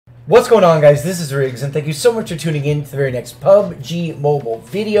What's going on, guys? This is Riggs, and thank you so much for tuning in to the very next PUBG Mobile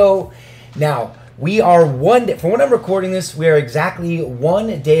video. Now, we are one day, from when I'm recording this, we are exactly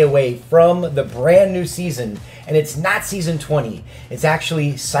 1 day away from the brand new season, and it's not Season 20. It's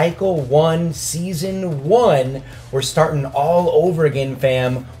actually Cycle 1, Season 1. We're starting all over again,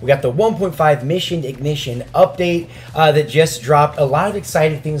 fam. We got the 1.5 Mission Ignition update that just dropped. A lot of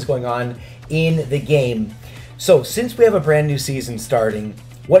exciting things going on in the game. So, since we have a brand new season starting,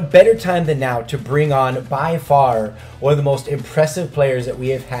 what better time than now to bring on, by far, one of the most impressive players that we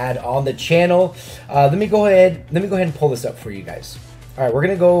have had on the channel. Let me go ahead and pull this up for you guys. All right, we're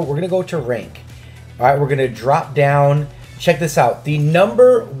gonna go to rank. All right, we're gonna drop down. Check this out. The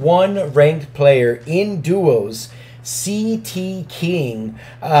 #1 ranked player in duos, CT King.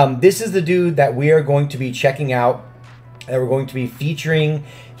 This is the dude that we are going to be checking out, that we're going to be featuring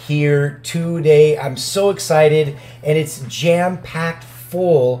here today. I'm so excited, and it's jam-packed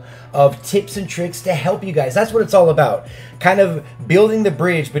full of tips and tricks to help you guys. That's what it's all about. Kind of building the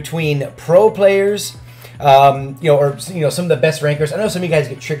bridge between pro players, some of the best rankers. I know some of you guys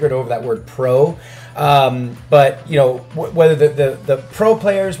get triggered over that word pro, but whether the pro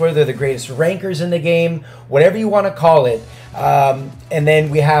players, whether they're the greatest rankers in the game, whatever you want to call it, and then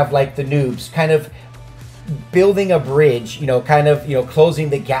we have like the noobs, kind of building a bridge, closing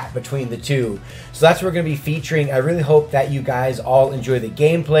the gap between the two. So that's what we're going to be featuring. I really hope that you guys all enjoy the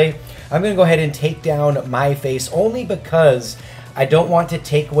gameplay. I'm going to go ahead and take down my face only because I don't want to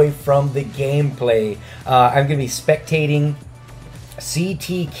take away from the gameplay. I'm going to be spectating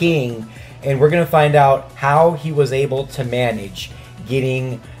CT King, and we're going to find out how he was able to manage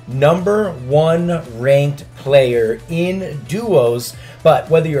getting #1 ranked player in duos. But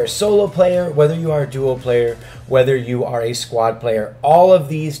whether you're a solo player, whether you are a duo player, whether you are a squad player, all of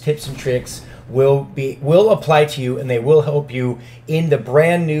these tips and tricks will apply to you, and they will help you in the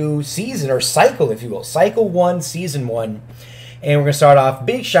brand new season, or cycle, if you will. Cycle 1, Season 1. And we're going to start off.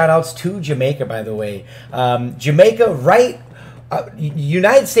 Big shout outs to Jamaica, by the way. Jamaica, right?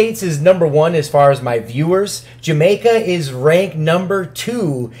 United States is #1 as far as my viewers. Jamaica is ranked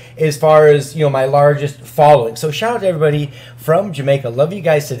 #2 as far as my largest following. So shout out to everybody from Jamaica. Love you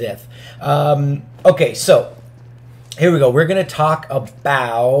guys to death. Okay, so here we go. We're gonna talk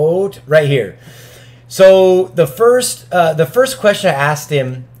about right here. So the first question I asked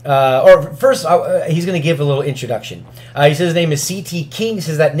him, he's going to give a little introduction. He says his name is CT King. He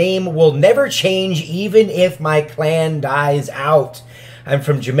says that name will never change even if my clan dies out. I'm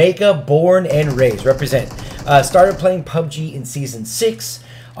from Jamaica, born and raised. Represent. Started playing PUBG in Season 6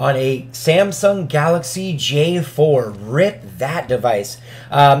 on a Samsung Galaxy J4. Rip that device.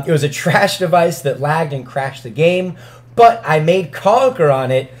 It was a trash device that lagged and crashed the game, but I made Conquer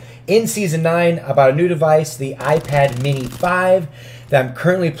on it in Season 9 about a new device, the iPad Mini 5, that I'm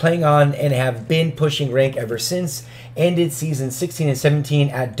currently playing on and have been pushing rank ever since. Ended Season 16 and 17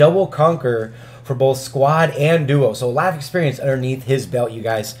 at double Conquer for both squad and duo. So a lot of experience underneath his belt, you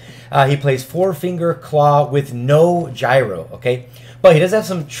guys. He plays 4-finger claw with no gyro, okay? But he does have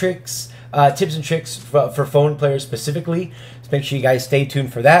some tricks, tips and tricks for phone players specifically. So make sure you guys stay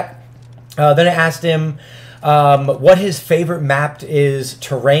tuned for that. Then I asked him what his favorite map is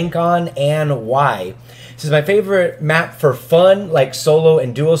to rank on and why. He says, my favorite map for fun, like solo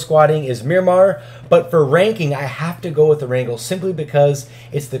and duo squatting, is Miramar, but for ranking, I have to go with Erangel simply because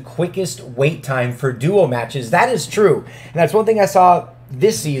it's the quickest wait time for duo matches. That is true, and that's one thing I saw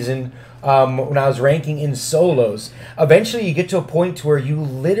this season when I was ranking in solos. Eventually, you get to a point where you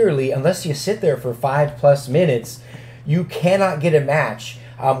literally, unless you sit there for 5+ minutes, you cannot get a match.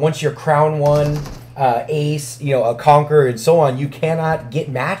 Once you're Crown 1, Ace, a Conquer, and so on, you cannot get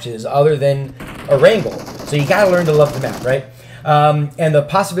matches other than Erangel. So you gotta learn to love the map, right? And the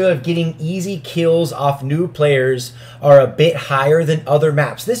possibility of getting easy kills off new players are a bit higher than other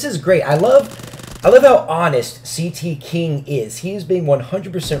maps. This is great. I love how honest CT King is. He is being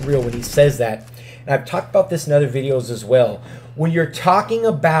 100% real when he says that. And I've talked about this in other videos as well. When you're talking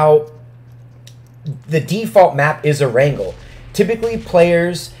about the default map is Erangel, typically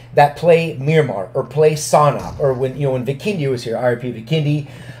players that play Miramar or play Sonok, or when Vikindi was here, RIP Vikindi,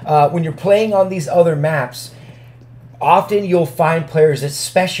 when you're playing on these other maps, often you'll find players that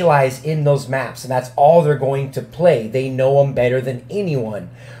specialize in those maps, and that's all they're going to play. They know them better than anyone.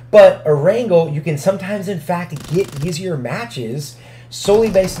 But Erangel, you can sometimes, in fact, get easier matches solely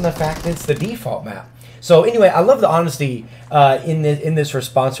based on the fact that it's the default map. So anyway, I love the honesty in this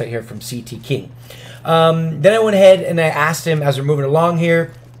response right here from CT King. Then I went ahead and I asked him as we're moving along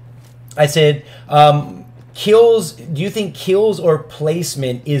here. I said, kills, do you think kills or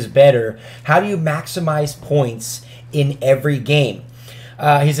placement is better? How do you maximize points in every game?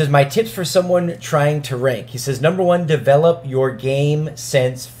 He says, my tips for someone trying to rank. He says, number 1, develop your game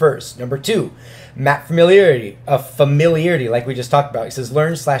sense first. Number 2, map familiarity, like we just talked about. He says,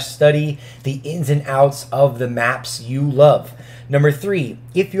 learn/study the ins and outs of the maps you love. Number 3,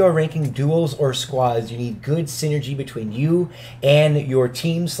 if you're ranking duos or squads, you need good synergy between you and your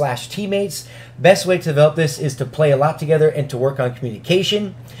team/teammates. Best way to develop this is to play a lot together and to work on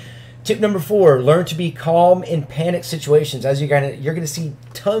communication. Tip number 4, learn to be calm in panic situations. As you're gonna see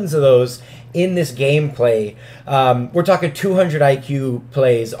tons of those in this gameplay. We're talking 200 IQ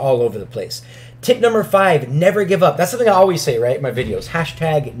plays all over the place. Tip number 5, never give up. That's something I always say, right, in my videos.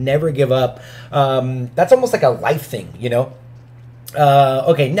 Hashtag never give up. That's almost like a life thing, you know?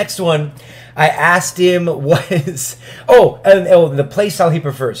 Okay, next one. I asked him what is... the play style he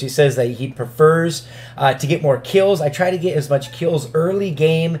prefers. He says that he prefers to get more kills. I try to get as much kills early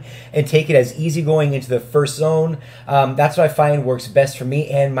game and take it as easy going into the first zone. That's what I find works best for me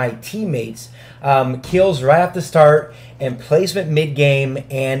and my teammates. Kills right off the start and placement mid-game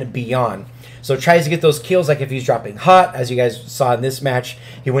and beyond. So tries to get those kills, like if he's dropping hot, as you guys saw in this match,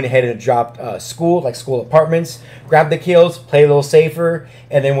 he went ahead and dropped school apartments, grab the kills, play a little safer,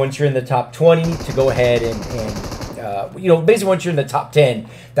 and then once you're in the top 20, to go ahead and basically once you're in the top 10,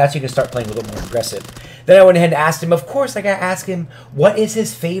 that's when you can start playing a little more aggressive. Then I went ahead and asked him, of course, I gotta ask him, what is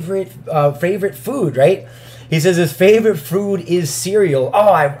his favorite food, right? He says his favorite food is cereal.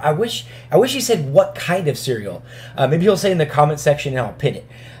 Oh, I wish he said what kind of cereal. Maybe he'll say in the comment section and I'll pin it.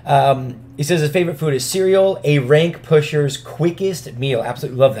 He says his favorite food is cereal, a rank pusher's quickest meal.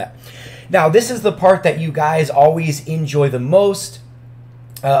 Absolutely love that. Now, this is the part that you guys always enjoy the most,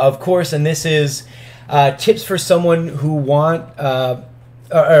 of course, and this is tips for someone who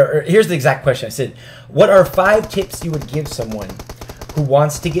here's the exact question. I said, what are 5 tips you would give someone who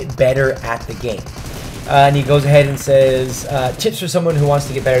wants to get better at the game? And he goes ahead and says, tips for someone who wants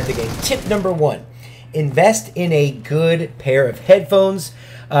to get better at the game. Tip number 1, invest in a good pair of headphones.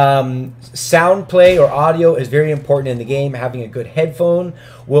 Sound play or audio is very important in the game. Having a good headphone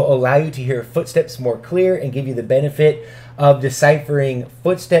will allow you to hear footsteps more clear and give you the benefit of deciphering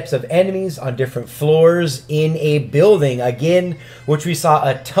footsteps of enemies on different floors in a building. Again, which we saw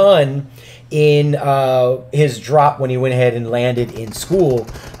a ton in his drop when he went ahead and landed in school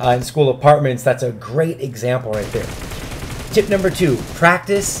apartments. That's a great example right there. Tip number 2,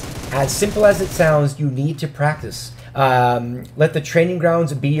 practice. As simple as it sounds, you need to practice. Let the training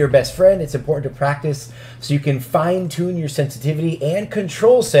grounds be your best friend. It's important to practice so you can fine-tune your sensitivity and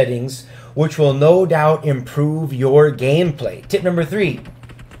control settings, which will no doubt improve your gameplay. Tip number 3,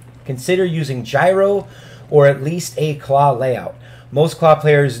 consider using gyro or at least a claw layout. Most claw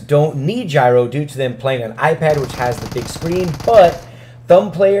players don't need gyro due to them playing on iPad, which has the big screen, but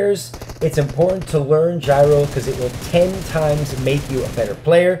thumb players, it's important to learn gyro because it will 10 times make you a better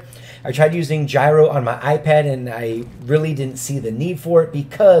player. I tried using gyro on my iPad and I really didn't see the need for it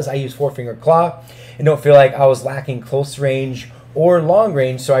because I use 4-finger claw and don't feel like I was lacking close range or long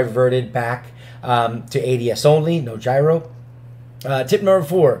range, so I reverted back to ADS only, no gyro. Tip number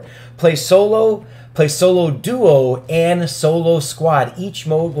 4, play solo duo, and solo squad. Each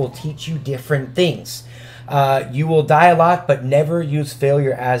mode will teach you different things. You will die a lot, but never use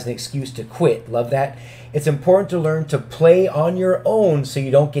failure as an excuse to quit. Love that. It's important to learn to play on your own so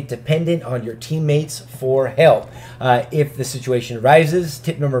you don't get dependent on your teammates for help if the situation arises.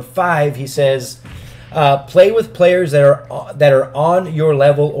 Tip number 5, he says, play with players that are on your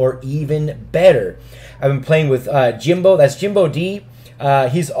level or even better. I've been playing with Jimbo. That's Jimbo D.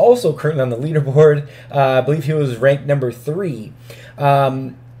 He's also currently on the leaderboard. I believe he was ranked number 3.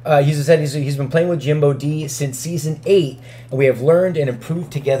 He's said he's been playing with Jimbo D since Season 8, and we have learned and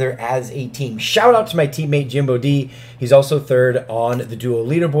improved together as a team. Shout out to my teammate Jimbo D. He's also 3rd on the duo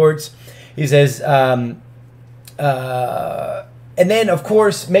leaderboards. He says, and then, of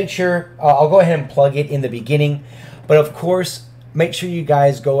course, make sure, I'll go ahead and plug it in the beginning, but of course, make sure you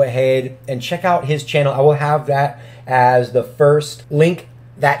guys go ahead and check out his channel. I will have that as the first link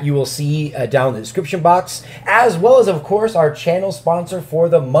that you will see down in the description box, as well as, of course, our channel sponsor for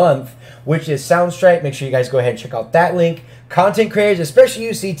the month, which is Soundstripe. Make sure you guys go ahead and check out that link. Content creators, especially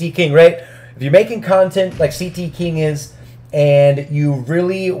you, CT King, right? If you're making content like CT King is, and you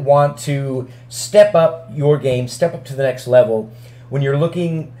really want to step up your game, step up to the next level, when you're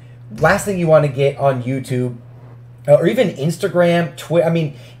looking, last thing you want to get on YouTube, or even Instagram, Twitter, I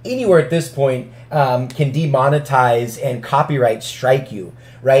mean, anywhere at this point can demonetize and copyright strike you,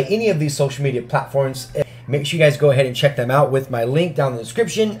 right? Any of these social media platforms, make sure you guys go ahead and check them out with my link down in the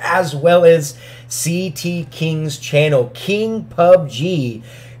description, as well as CT King's channel, King PUBG.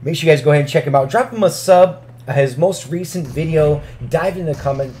 Make sure you guys go ahead and check him out. Drop him a sub his most recent video. Dive in the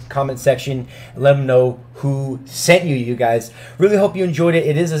comment section and let him know who sent you guys. Really hope you enjoyed it.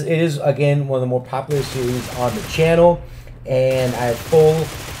 It is again one of the more popular series on the channel, and I have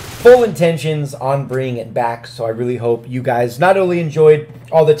full intentions on bringing it back. So I really hope you guys not only enjoyed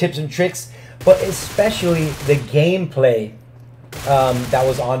all the tips and tricks, but especially the gameplay that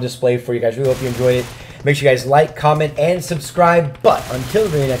was on display for you guys. Really hope you enjoyed it. Make sure you guys like, comment, and subscribe. But until the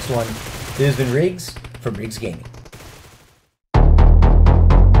very next one, this has been Riggs from ŁØBx Gaming.